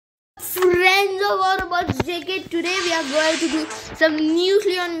friends of Autobots JK. Today we are going to do some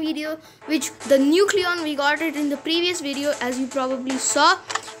NUCLEON video, which the NUCLEON we got it in the previous video. As you probably saw,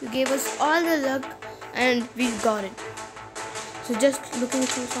 you gave us all the luck and we got it. So just looking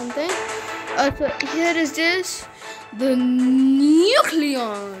through something. So here is this, the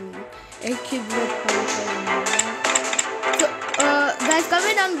NUCLEON. So guys,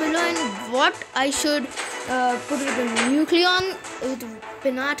 comment down below in what I should put with the NUCLEON, with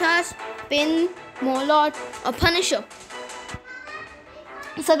Pinatas, Pin, Molot, or Punisher.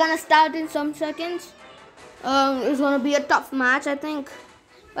 So gonna start in some seconds. It's gonna be a tough match, I think,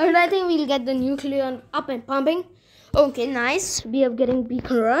 but I think we'll get the NUCLEON up and pumping. Okay, nice. We are getting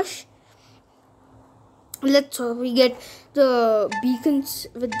Beacon Rush. Let's hope we get the beacons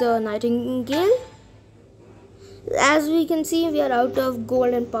with the Nightingale. As we can see, we are out of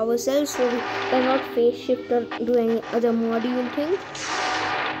gold and power cells, so we cannot phase shift or do any other module thing.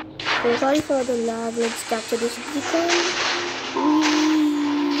 So sorry for the lag. Let's capture this beacon.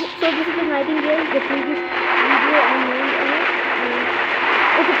 So this is the Nightingale, the previous video I made on it.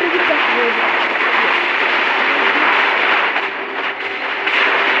 It's a pretty tough video.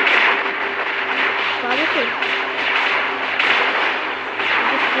 Powerful.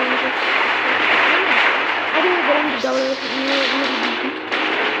 I think we're going to double it.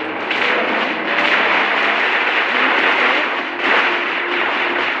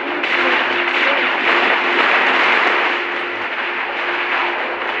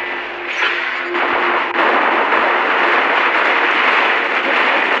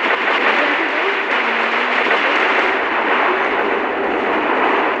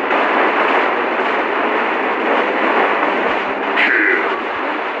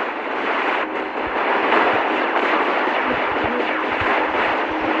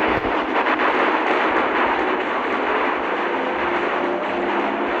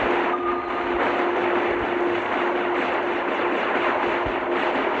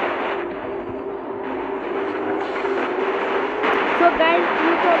 So guys,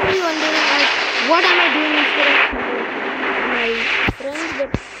 you're probably wondering like, what am I doing instead of my friends? But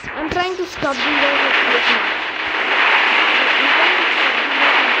I'm trying to stop these guys with this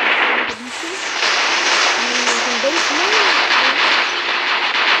match.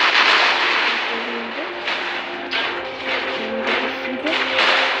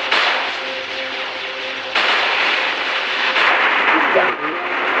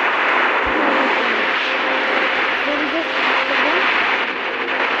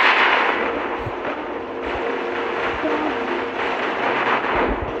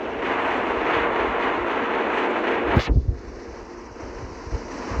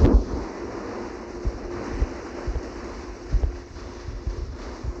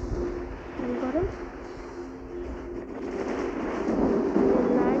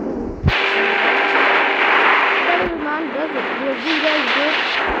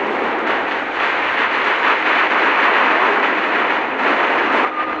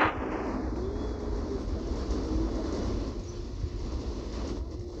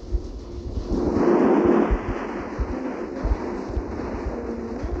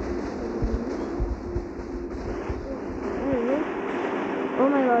 Oh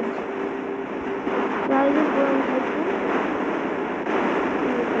my god. So I'll just go and help you.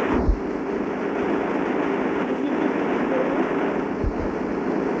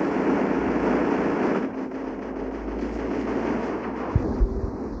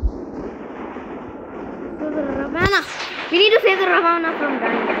 So the Ravana. We need to save the Ravana from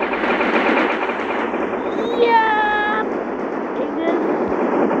dying. Yeah. Take this.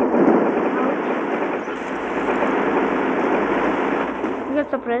 Get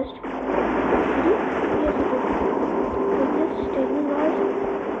suppressed. Yes, it is. Just taking guys.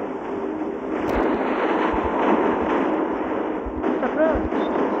 Suppressed.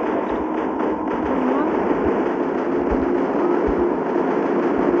 Come on.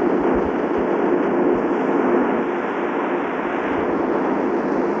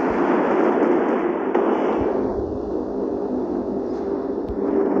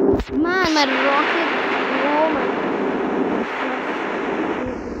 Man, my rocket. Oh my.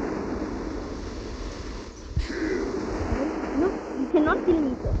 Cannot kill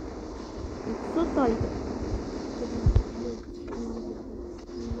me, sir. I'm so sorry, sir.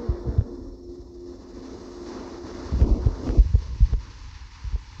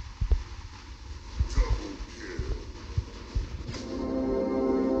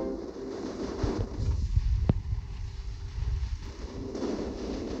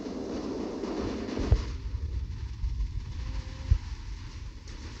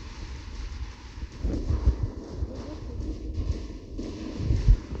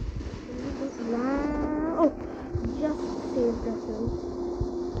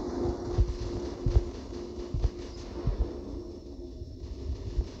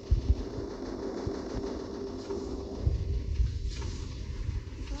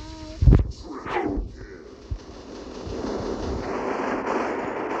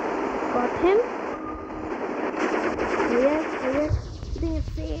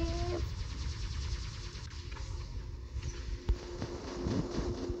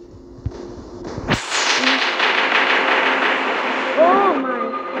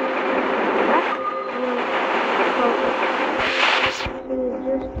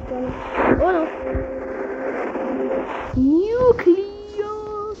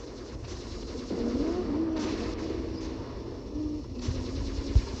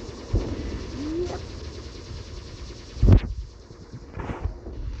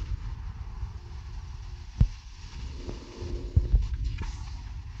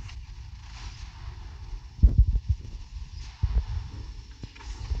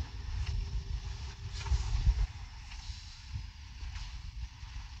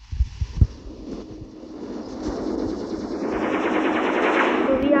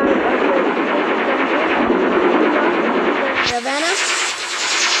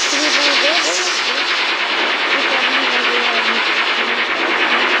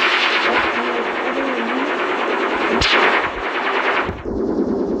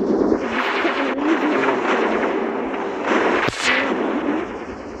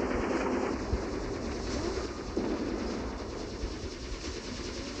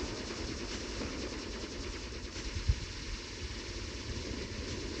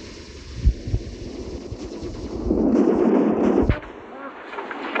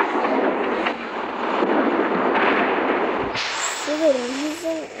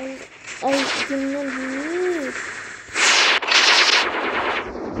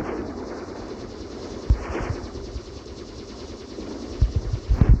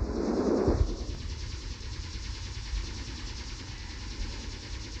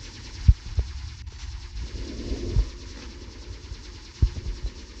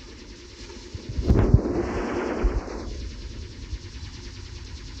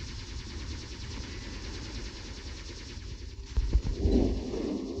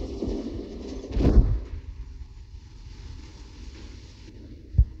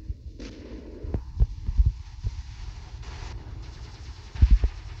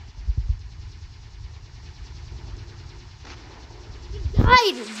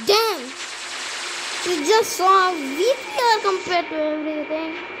 died. Damn. You just saw how weak we are compared to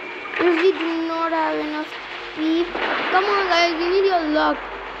everything. Because we do not have enough speed. Come on guys, we need your luck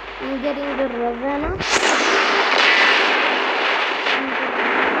in getting the Ravenna.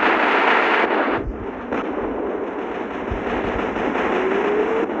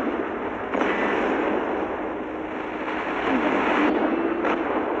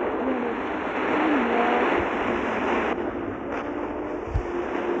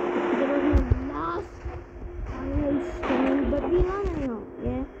 But we won now,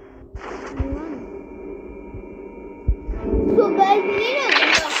 yeah. We won. So guys, we need a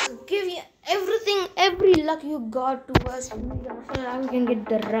luck. Give you everything, every luck you got to us. So that we can get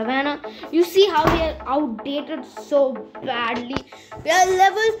the Ravenna. You see how we are outdated so badly. We are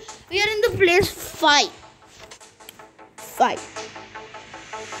in the place 5.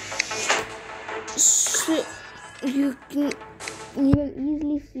 So you can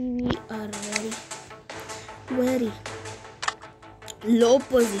easily see we are very low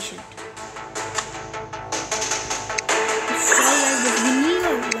position. So like we need a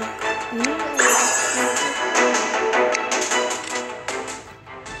luck.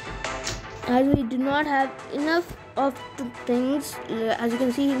 As we do not have enough of the things, as you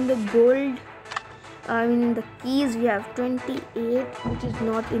can see in the gold, in the keys we have 28, which is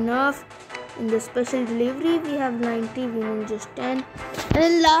not enough. In the special delivery we have 90, we need just 10. And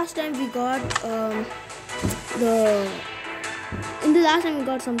then last time we got we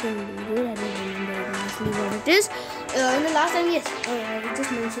got something good. I don't remember honestly what it is. In the last time, yes, I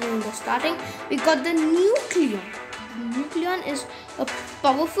just mentioned in the starting, we got the NUCLEON. The NUCLEON is a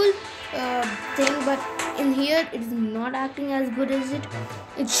powerful thing, but in here it is not acting as good as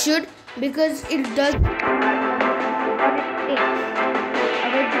it should, because it does what it takes.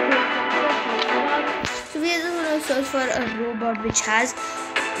 So we are just going to search for a robot which has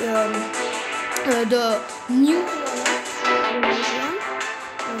the NUCLEON.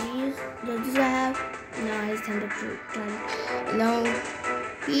 Does this I have? No, it's Thunder Proof. Now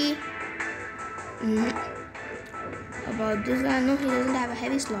he about this guy, no, he doesn't have a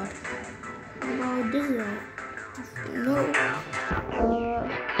heavy slot. About this guy, no.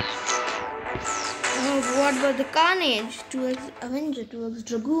 What about the Carnage? 2x Avenger, 2x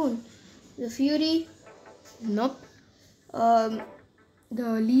Dragoon, the Fury, nope. The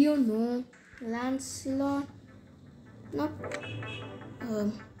Leo, no. Lancelot, nope.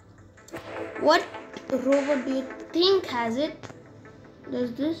 What robot do you think has it?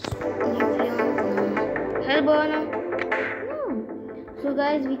 Does this NUCLEON? No. Hellburner? No. So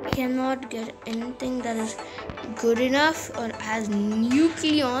guys, we cannot get anything that is good enough or has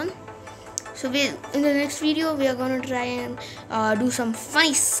NUCLEON. So in the next video we are gonna try and do some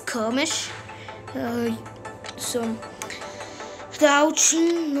funny skirmish. So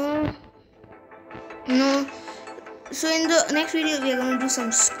crouching, no. So in the next video we are going to do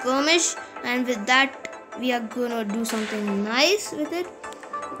some skirmish, and with that we are going to do something nice with it,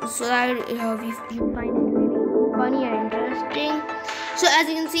 so that we find it really funny and interesting. So as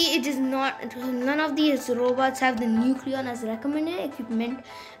you can see, it is not, none of these robots have the NUCLEON as recommended equipment,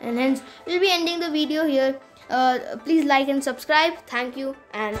 and hence we'll be ending the video here. Please like and subscribe. Thank you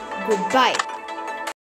and goodbye.